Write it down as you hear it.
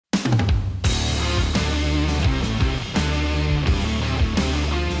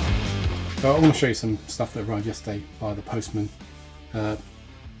So I want to show you some stuff that arrived yesterday by the postman.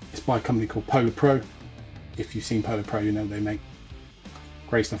 It's by a company called PolarPro. If you've seen PolarPro, you know they make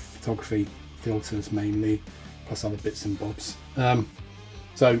great stuff for photography, filters mainly, plus other bits and bobs.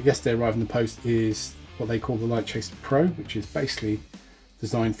 So yesterday arrived in the post is what they call the Litechaser Pro, which is basically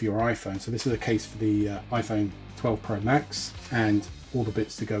designed for your iPhone. So this is a case for the iPhone 12 Pro Max and all the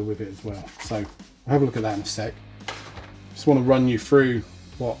bits to go with it as well. So we'll have a look at that in a sec. Just want to run you through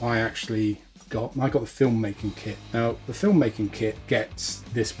what I actually got. I got the filmmaking kit. Now the filmmaking kit gets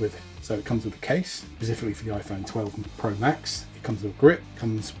this with it. So it comes with a case specifically for the iPhone 12 Pro Max. It comes with a grip,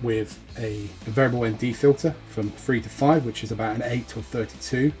 comes with a variable ND filter from 3 to 5, which is about an 8 to a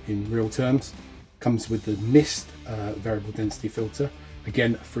 32 in real terms. Comes with the mist variable density filter,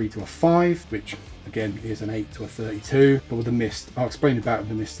 again a 3 to a 5, which again is an 8 to a 32, but with the mist, I'll explain about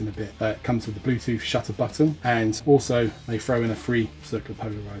the mist in a bit. It comes with the Bluetooth shutter button, and also they throw in a free circular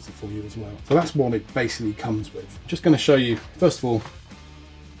polarizer for you as well. So that's what it basically comes with. I'm just going to show you, first of all,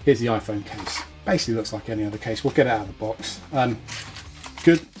 here's the iPhone case. Basically looks like any other case. We'll get it out of the box.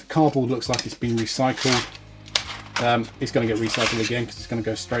 Good. The cardboard looks like it's been recycled. It's going to get recycled again because it's going to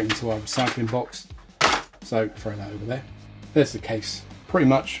go straight into our recycling box. So throw that over there. There's the case. Pretty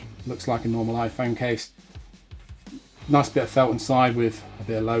much looks like a normal iPhone case. Nice bit of felt inside with a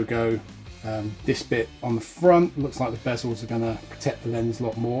bit of logo. This bit on the front looks like the bezels are going to protect the lens a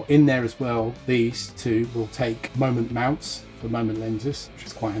lot more. In there as well, these two will take moment mounts for moment lenses, which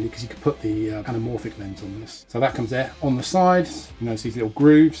is quite handy because you could put the anamorphic lens on this. So that comes there. On the sides, you notice these little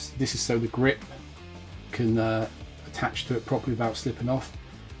grooves. This is so the grip can attach to it properly without slipping off.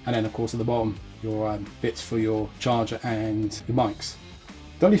 And then of course at the bottom, your bits for your charger and your mics.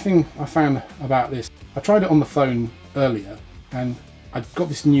 The only thing I found about this, I tried it on the phone earlier and I got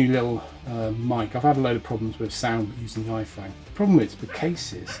this new little mic. I've had a load of problems with sound using the iPhone. The problem is with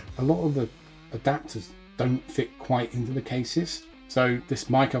cases, a lot of the adapters don't fit quite into the cases. So this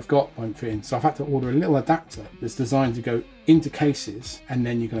mic I've got won't fit in. So I've had to order a little adapter that's designed to go into cases and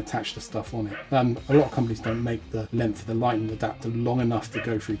then you can attach the stuff on it. A lot of companies don't make the length of the lightning adapter long enough to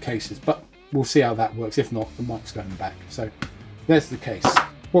go through cases, but we'll see how that works. If not, the mic's going back. So there's the case.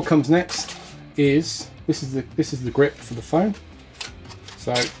 What comes next is this is the grip for the phone.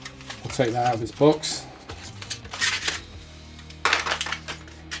 So I'll take that out of its box.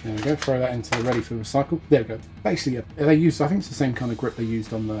 There we go. Throw that into the ready for recycle. There we go. Basically, they used, I think it's the same kind of grip they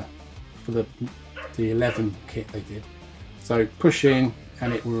used on for the 11 kit they did. So push in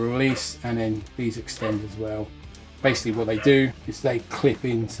and it will release, and then these extend as well. Basically, what they do is they clip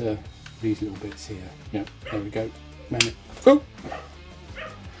into these little bits here. Yeah, there we go. Oh!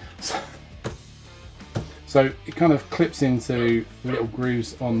 So it kind of clips into the little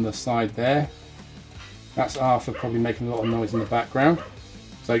grooves on the side there. That's Arthur probably making a lot of noise in the background.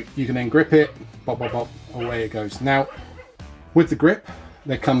 So you can then grip it, bop, bop, bop, away it goes. Now, with the grip,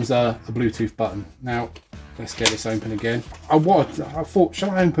 there comes a Bluetooth button. Now, let's get this open again. I thought,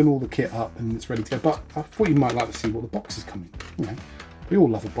 shall I open all the kit up and it's ready to go? But I thought you might like to see what the box is coming. You know, we all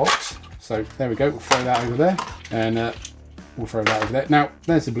love a box. So there we go, we'll throw that over there, and we'll throw that over there. Now,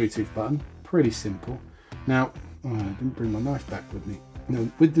 there's the Bluetooth button, pretty simple. Now, oh, I didn't bring my knife back with me. Now,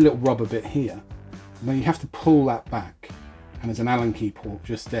 with the little rubber bit here, now you have to pull that back, and there's an Allen key port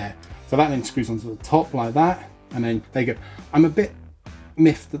just there. So that then screws onto the top like that, and then there you go. I'm a bit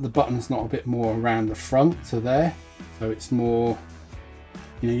miffed that the button's not a bit more around the front to there. So it's more,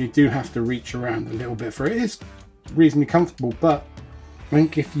 you know, you do have to reach around a little bit for it. It is reasonably comfortable, but I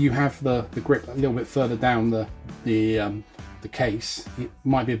think if you have the grip a little bit further down the case, it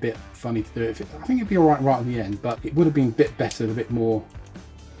might be a bit funny to do it. I think it'd be all right at the end, but it would have been a bit better, a bit more,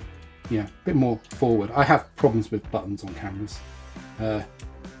 yeah, a bit more forward. I have problems with buttons on cameras.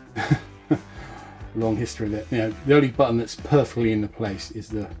 Long history of it. You know, the only button that's perfectly in the place is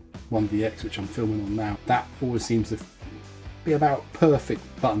the 1DX, which I'm filming on now. That always seems to be about perfect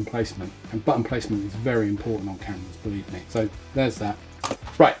button placement, and button placement is very important on cameras, believe me. So there's that.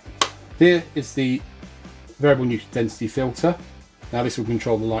 Right, here is the variable density filter. Now this will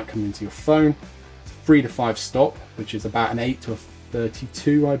control the light coming into your phone. It's a 3 to 5 stop, which is about an 8 to a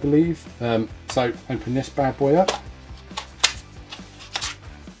 32, I believe. So open this bad boy up.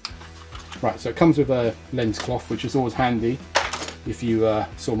 Right, so it comes with a lens cloth, which is always handy. If you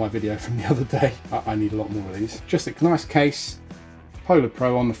saw my video from the other day, I need a lot more of these. Just a nice case,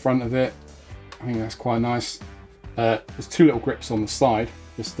 PolarPro on the front of it. I think that's quite nice. There's two little grips on the side,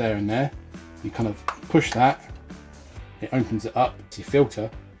 just there and there. You kind of push that, it opens it up to your filter,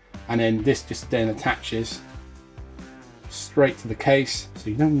 and then this just then attaches straight to the case, so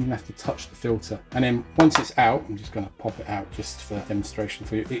you don't even have to touch the filter. And then once it's out, I'm just going to pop it out just for demonstration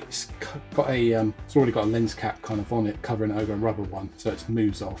for you. It's got a it's already got a lens cap kind of on it, covering it over a rubber one, so it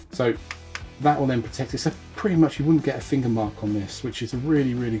moves off. So that will then protect it. So pretty much you wouldn't get a finger mark on this, which is a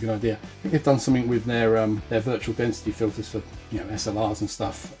really, really good idea. I think they've done something with their virtual density filters for, you know, SLRs and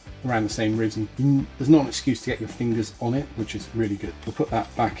stuff around the same reason. There's not an excuse to get your fingers on it, which is really good. We'll put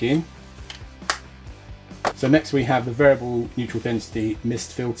that back in. So next we have the variable neutral density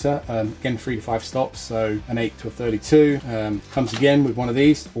mist filter, again 3 to 5 stops, so an 8 to a 32. Comes again with one of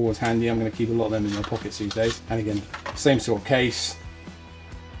these, always handy. I'm going to keep a lot of them in my pockets these days. And again, same sort of case,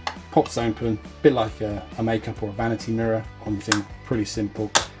 pops open, a bit like a makeup or a vanity mirror on the thing, pretty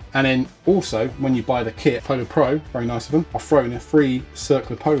simple. And then also, when you buy the kit, PolarPro, very nice of them, I've thrown a free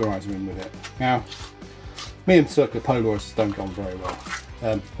circular polarizer in with it. Now, me and circular polarizers don't go on very well.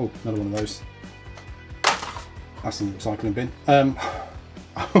 Oh, another one of those. That's in the recycling bin.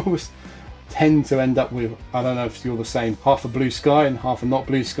 I always tend to end up with, I don't know if you're the same, half a blue sky and half a not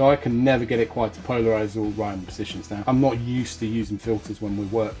blue sky. I can never get it quite to polarize all right positions now. I'm not used to using filters when we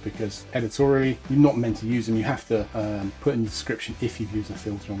work because editorially, you're not meant to use them. You have to put in the description if you've used a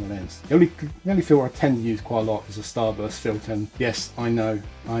filter on the lens. The only filter I tend to use quite a lot is a starburst filter. And yes, I know.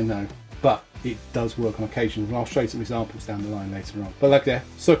 But it does work on occasions, and I'll show you some examples down the line later on. But like there,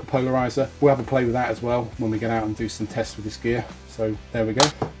 circle polarizer, we'll have a play with that as well when we get out and do some tests with this gear. So there we go.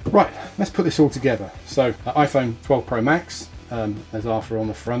 Right, let's put this all together. So iPhone 12 Pro Max, there's Arthur on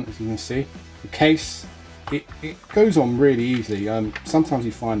the front, as you can see. The case, it goes on really easily. Sometimes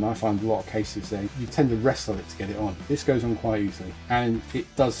you find, I find a lot of cases there, you tend to wrestle it to get it on. This goes on quite easily, and it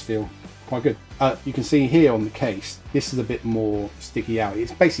does feel quite good. You can see here on the case, this is a bit more sticky out.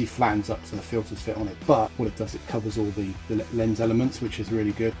 It basically flattens up so the filters fit on it, but what it does, it covers all the lens elements, which is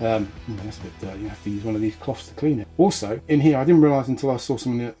really good. That's a bit dirty. You have to use one of these cloths to clean it. Also, in here, I didn't realise until I saw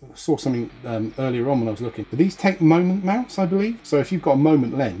something earlier on when I was looking, but these take moment mounts, I believe. So if you've got a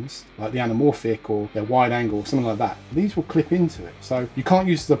moment lens, like the anamorphic or their wide angle or something like that, these will clip into it. So you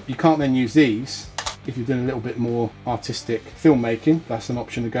can't then use these. If you're doing a little bit more artistic filmmaking, that's an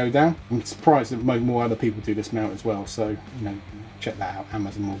option to go down. I'm surprised that more other people do this mount as well, so you know, check that out.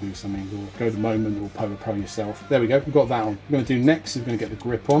 Amazon will do something, or go to Moment or PolarPro yourself. There we go, we've got that on. What we're going to do next is we're going to get the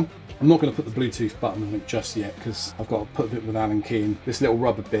grip on. I'm not going to put the Bluetooth button on it just yet because I've got to put it with Allen key, and this little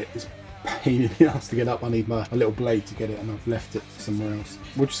rubber bit is pain in the ass to get up. I need a little blade to get it, and I've left it somewhere else.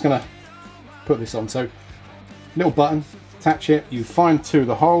 We're just going to put this on. So, little button. Attach it, you find 2 of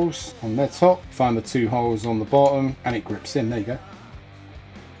the holes on their top, find the 2 holes on the bottom, and it grips in. There you go.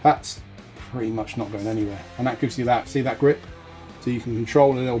 That's pretty much not going anywhere, and that gives you that, see that grip? So you can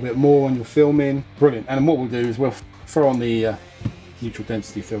control a little bit more when you're filming. Brilliant. And what we'll do is we'll throw on the neutral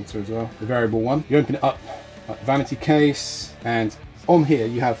density filter as well, the variable one. You open it up like the vanity case, and on here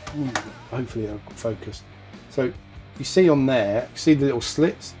you have, hopefully I'll focus. So you see on there, you see the little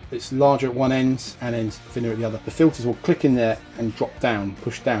slits? It's larger at one end and then thinner at the other. The filters will click in there and drop down,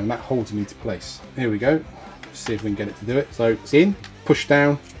 push down, that holds them into place. Here we go. Let's see if we can get it to do it. So it's in, push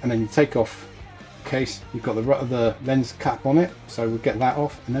down, and then you take off the case. You've got the lens cap on it, so we'll get that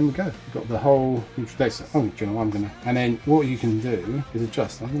off, and then we go. We've got the whole neutral density. Oh, do you know what I'm gonna? And then what you can do is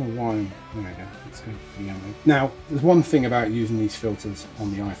adjust. I don't know why. There we go. Let's go to the yellow. Now, there's one thing about using these filters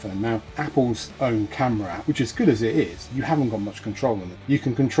on the iPhone. Now, Apple's own camera app, which is good as it is, you haven't got much control on it. You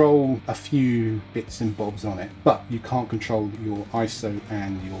can control a few bits and bobs on it, but you can't control your ISO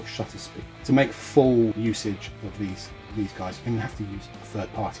and your shutter speed. To make full usage of these guys, you're going to have to use a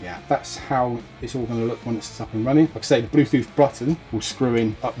third-party app. That's how it's all going to look when it's up and running. Like I say, the Bluetooth button will screw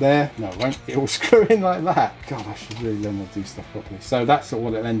in up there. No, it won't. It will screw in like that. God, I should really learn how to do stuff properly. So that's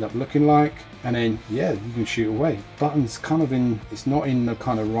what it'll end up looking like. And then, yeah, you can shoot away. Button's kind of it's not in the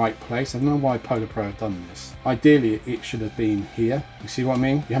kind of right place. I don't know why PolarPro have done this. Ideally, it should have been here. You see what I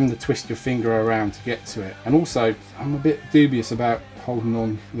mean? You're having to twist your finger around to get to it. And also, I'm a bit dubious about holding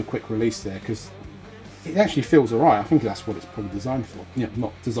on the quick release there, because it actually feels alright. I think that's what it's probably designed for. You know,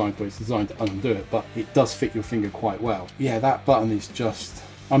 not designed for, it's designed to undo it, but it does fit your finger quite well. Yeah, that button is just,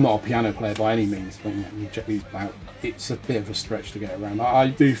 I'm not a piano player by any means, but you know, you check these out, it's a bit of a stretch to get around. I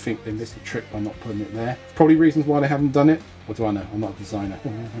do think they missed a trick by not putting it there. Probably reasons why they haven't done it. What do I know? I'm not a designer. Oh,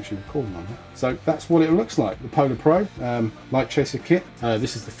 I'm actually recording on that. So that's what it looks like, the PolarPro Lightchaser kit.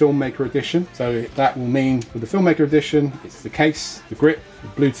 This is the Filmmaker Edition. So that will mean with the Filmmaker Edition, it's the case, the grip, the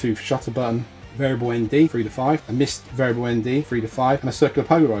Bluetooth shutter button, variable ND 3 to 5, a mist variable ND 3 to 5, and a circular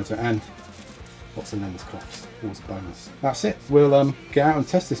polarizer. And lots of lens cloths, always a bonus. That's it. We'll get out and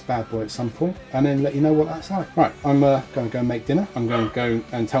test this bad boy at some point and then let you know what that's like. Right, I'm going to go and make dinner. I'm going to go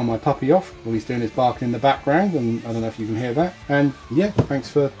and tell my puppy off while he's doing his barking in the background, and I don't know if you can hear that. And yeah, thanks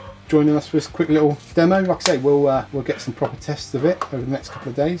for joining us for this quick little demo. Like I say, we'll get some proper tests of it over the next couple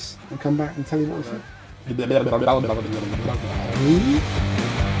of days and come back and tell you what we think.